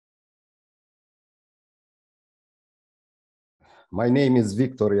My name is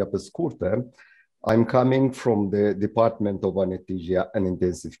Victor Iapăscurtă. I'm coming from the Department of Anesthesia and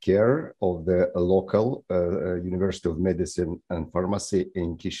Intensive Care of the local University of Medicine and Pharmacy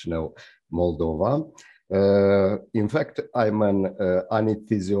in Chișinău, Moldova. In fact, I'm an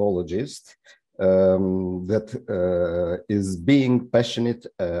anesthesiologist that is being passionate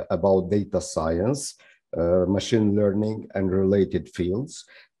about data science, machine learning and related fields,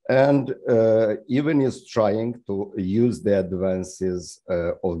 and even is trying to use the advances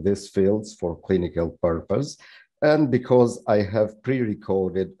of these fields for clinical purpose. And because I have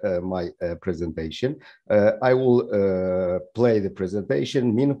pre-recorded my presentation, I will play the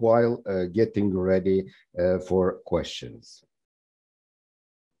presentation, meanwhile getting ready for questions.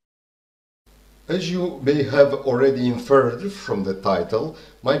 As you may have already inferred from the title,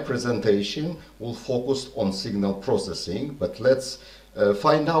 my presentation will focus on signal processing, but let's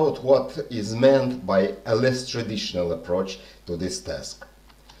find out what is meant by a less traditional approach to this task.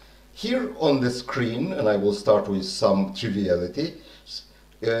 Here on the screen, and I will start with some triviality,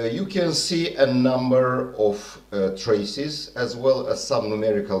 you can see a number of traces as well as some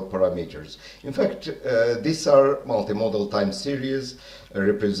numerical parameters. In fact, these are multimodal time series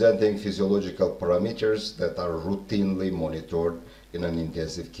representing physiological parameters that are routinely monitored in an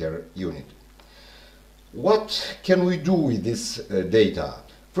intensive care unit. What can we do with this data?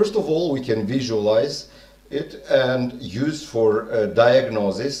 First of all, we can visualize it and use for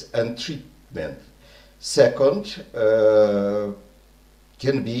diagnosis and treatment. Second,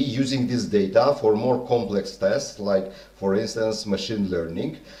 can be using this data for more complex tasks, like, for instance, machine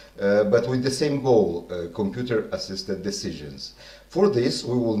learning, but with the same goal, computer-assisted decisions. For this,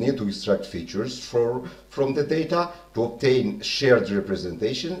 we will need to extract features from the data to obtain shared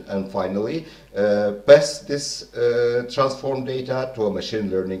representation and finally pass this transformed data to a machine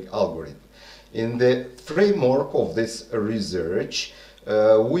learning algorithm. In the framework of this research,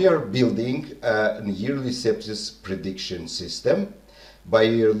 we are building a yearly sepsis prediction system. By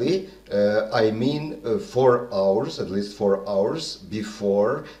yearly, I mean 4 hours, at least 4 hours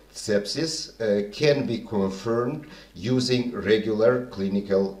before sepsis can be confirmed using regular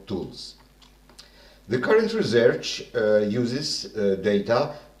clinical tools. The current research uses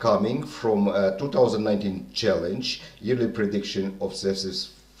data coming from a 2019 challenge, yearly prediction of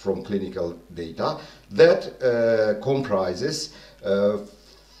sepsis from clinical data, that comprises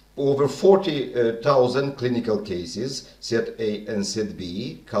over 40,000 clinical cases, set A and set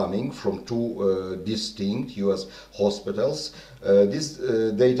B, coming from 2 distinct US hospitals. This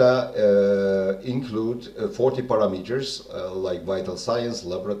data include 40 parameters like vital signs,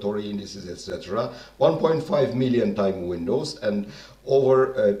 laboratory indices, etc., 1.5 million time windows, and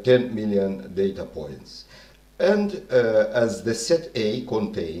over 10 million data points. And as the set A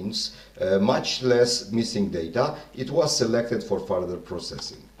contains much less missing data, it was selected for further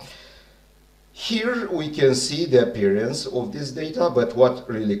processing. Here we can see the appearance of this data, but what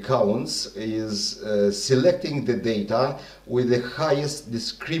really counts is selecting the data with the highest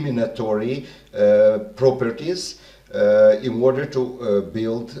discriminatory properties in order to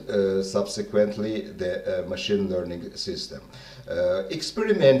build subsequently the machine learning system.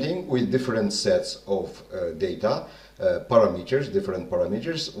 Experimenting with different sets of data, different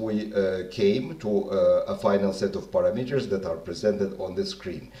parameters, we came to a final set of parameters that are presented on the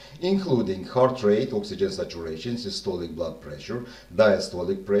screen, including heart rate, oxygen saturation, systolic blood pressure,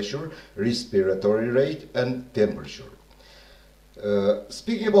 diastolic pressure, respiratory rate, and temperature.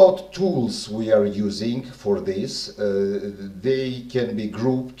 Speaking about tools we are using for this, they can be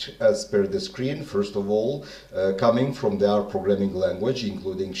grouped as per the screen. First of all, coming from the R programming language,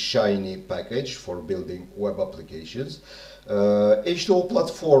 including Shiny package for building web applications, H2O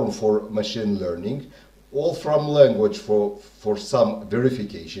platform for machine learning, Wolfram language for some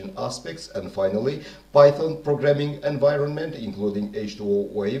verification aspects, and finally Python programming environment, including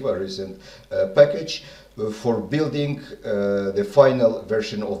H2O Wave, a recent package, for building the final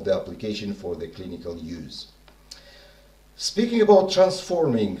version of the application for the clinical use. Speaking about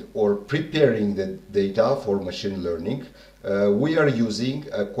transforming or preparing the data for machine learning, we are using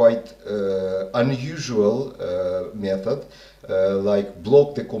a quite unusual method, like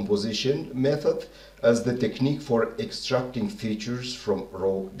block decomposition method, as the technique for extracting features from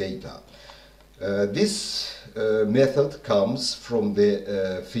raw data. This method comes from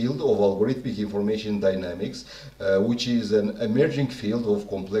the field of algorithmic information dynamics, which is an emerging field of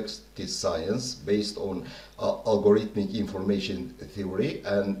complexity science based on algorithmic information theory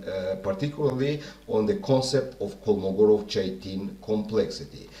and particularly on the concept of Kolmogorov-Chaitin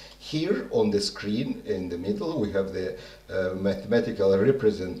complexity. Here on the screen in the middle we have the mathematical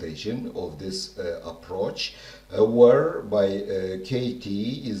representation of this approach, whereby kt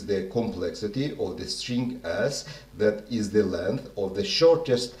is the complexity of the string S, that is the length of the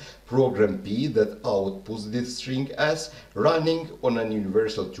shortest program P that outputs this string S running on an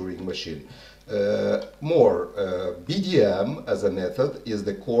universal Turing machine. BDM as a method is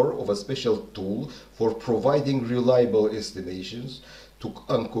the core of a special tool for providing reliable estimations to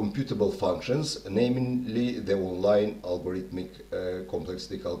uncomputable functions, namely the online algorithmic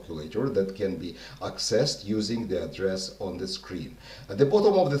complexity calculator that can be accessed using the address on the screen. At the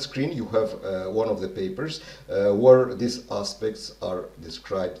bottom of the screen you have one of the papers where these aspects are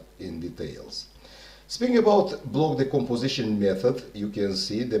described in details. Speaking about block decomposition method, you can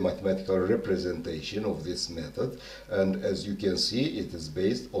see the mathematical representation of this method, and as you can see it is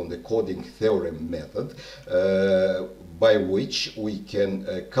based on the coding theorem method, by which we can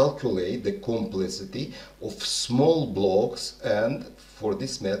calculate the complexity of small blocks, and for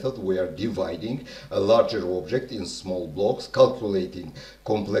this method we are dividing a larger object in small blocks, calculating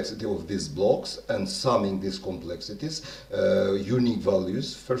complexity of these blocks and summing these complexities, unique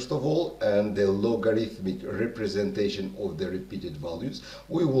values first of all, and the logarithmic representation of the repeated values.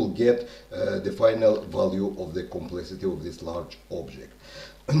 We will get the final value of the complexity of this large object.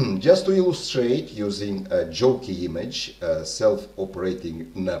 Just to illustrate, using a jokey image, a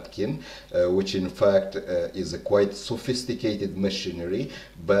self-operating napkin, which in fact is a quite sophisticated machinery,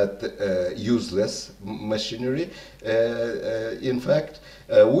 but useless machinery. In fact,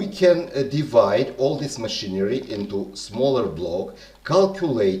 we can divide all this machinery into smaller blocks,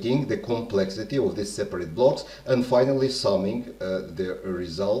 calculating the complexity of these separate blocks, and finally summing the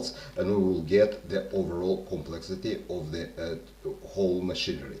results, and we will get the overall complexity of the whole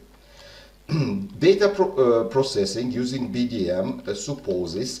machinery. Data processing using BDM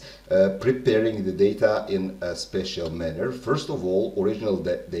supposes preparing the data in a special manner. First of all, original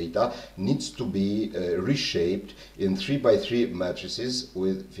data needs to be reshaped in 3x3 matrices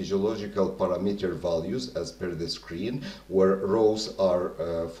with physiological parameter values as per the screen, where rows are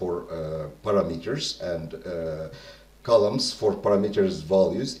for parameters and columns for parameters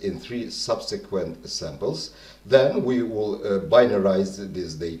values in 3 subsequent samples. Then we will binarize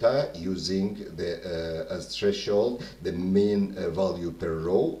this data using the as threshold the mean value per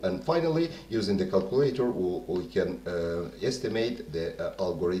row, and finally using the calculator we can estimate the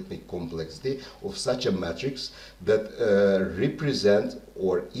algorithmic complexity of such a matrix that represent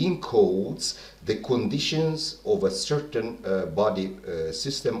or encodes the conditions of a certain body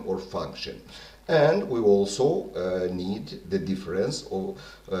system or function. And we also need the difference of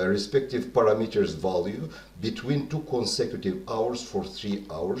respective parameters value between 2 consecutive hours for 3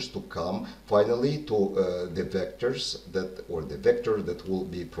 hours to come finally to the vectors that, or the vector that will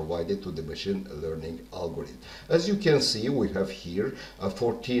be provided to the machine learning algorithm. As you can see, we have here a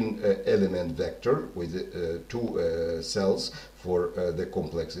 14 element vector with 2 cells for the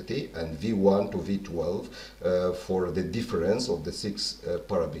complexity, and V1 to V12 for the difference of the 6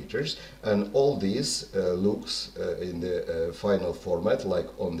 parameters, and all this looks in the final format like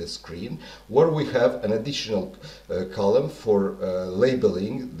on the screen, where we have an additional column for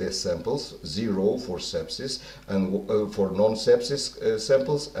labeling the samples, 0 for sepsis and for non-sepsis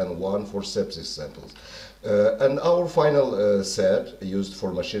samples, and 1 for sepsis samples. And our final set used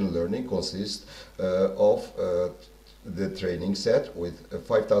for machine learning consists of the training set with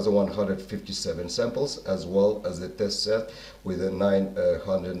 5,157 samples, as well as the test set with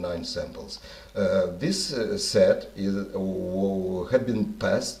 909 samples. This set had been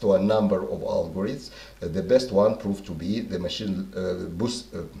passed to a number of algorithms. The best one proved to be the machine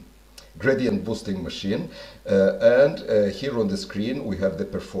gradient boosting machine, and here on the screen we have the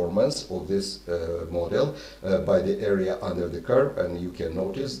performance of this model by the area under the curve, and you can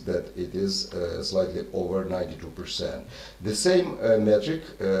notice that it is slightly over 92%. The same metric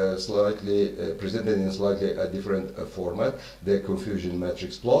slightly presented in slightly a different format, the confusion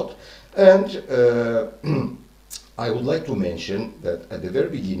matrix plot. And I would like to mention that at the very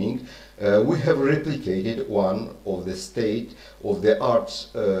beginning we have replicated one of the state-of-the-art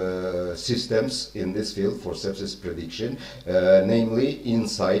systems in this field for sepsis prediction, namely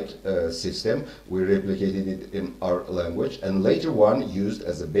Insight system. We replicated it in our language, and later one used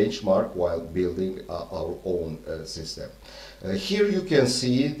as a benchmark while building our own system. Here you can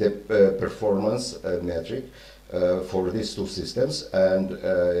see the performance metric for these 2 systems, and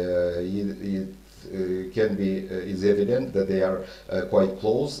can be is evident that they are quite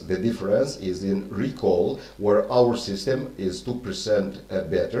close. The difference is in recall, where our system is 2%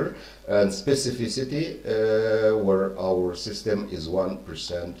 better, and specificity, where our system is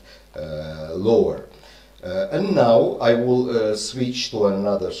 1% lower. And now I will switch to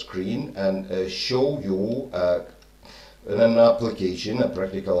another screen and show you an application, a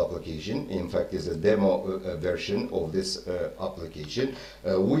practical application. In fact, is a demo version of this application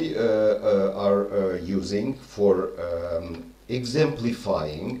we are using for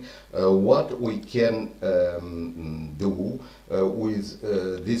exemplifying what we can do with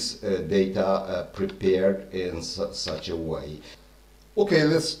this data prepared in such a way. Okay,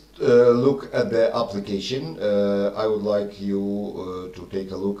 let's look at the application. I would like you to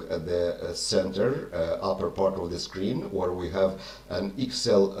take a look at the center upper part of the screen, where we have an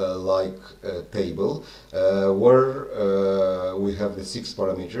Excel-like table where we have the 6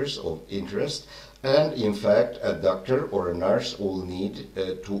 parameters of interest. And in fact, a doctor or a nurse will need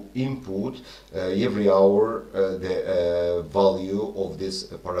to input every hour the value of these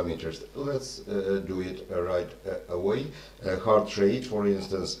parameters. Let's do it right away. Heart rate, for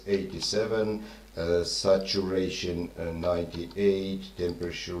instance, 87, saturation 98,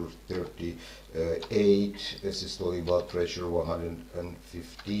 temperature 38, systolic blood pressure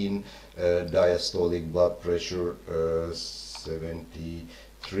 115, diastolic blood pressure 73,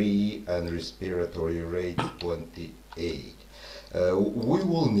 and respiratory rate 28. We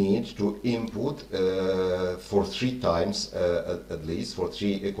will need to input for 3 times at least, for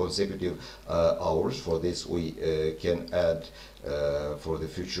 3 consecutive hours. For this we can add for the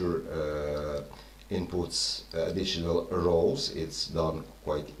future inputs additional rows. It's done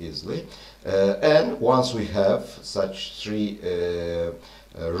quite easily. And once we have such 3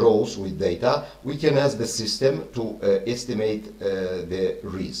 rows with data, we can ask the system to estimate the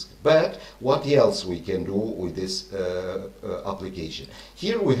risk. But what else we can do with this application?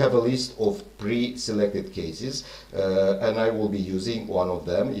 Here we have a list of pre-selected cases, and I will be using one of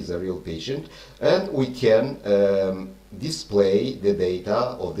them, is a real patient, and we can display the data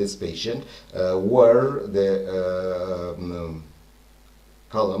of this patient where the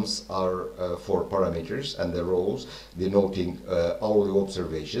columns are for parameters and the rows denoting hourly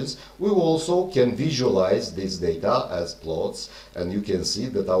observations. We also can visualize this data as plots, and you can see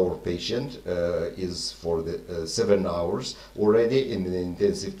that our patient is for the 7 hours already in the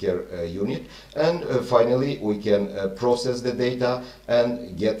intensive care unit. And finally we can process the data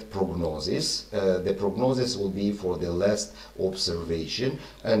and get prognosis. The prognosis will be for the last observation,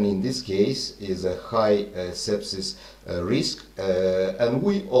 and in this case is a high sepsis risk, and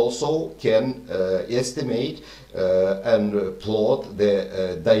we also can estimate and plot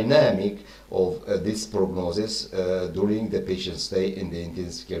the dynamic of this prognosis during the patient's stay in the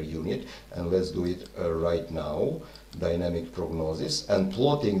intensive care unit. And let's do it right now. Dynamic prognosis, and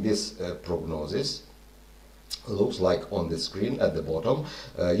plotting this prognosis looks like on the screen at the bottom.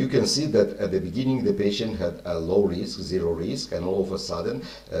 You can see that at the beginning the patient had a low risk, 0 risk, and all of a sudden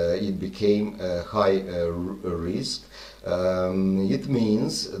it became a high risk. It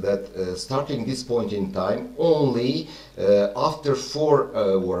means that starting this point in time, only after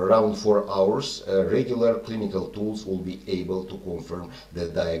around 4 hours, regular clinical tools will be able to confirm the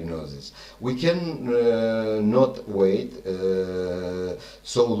diagnosis. We can not wait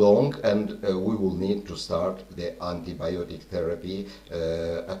so long, and we will need to start the antibiotic therapy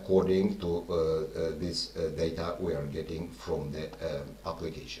according to this data we are getting from the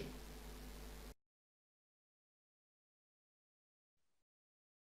application.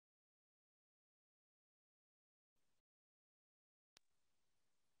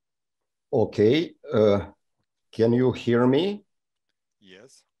 Okay, can you hear me?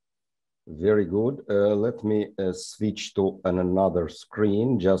 Yes. Very good. Let me switch to another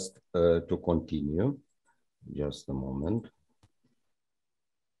screen just to continue. Just a moment.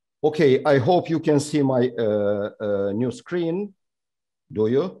 Okay, I hope you can see my new screen. Do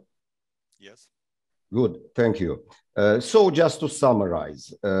you? Yes. Good, thank you. So just to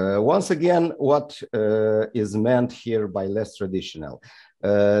summarize, once again, what is meant here by less traditional?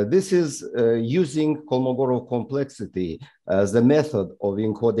 This is using Kolmogorov complexity as the method of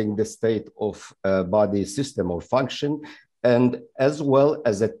encoding the state of body system or function, and as well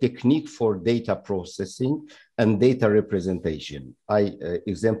as a technique for data processing and data representation. I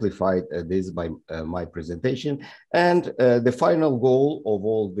exemplified this by my presentation. And the final goal of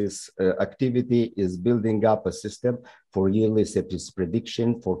all this activity is building up a system for yearly sepsis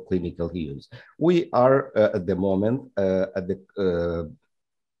prediction for clinical use. We are at the moment at the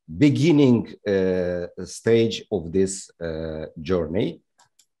beginning stage of this journey.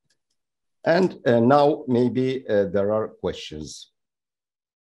 And now maybe there are questions.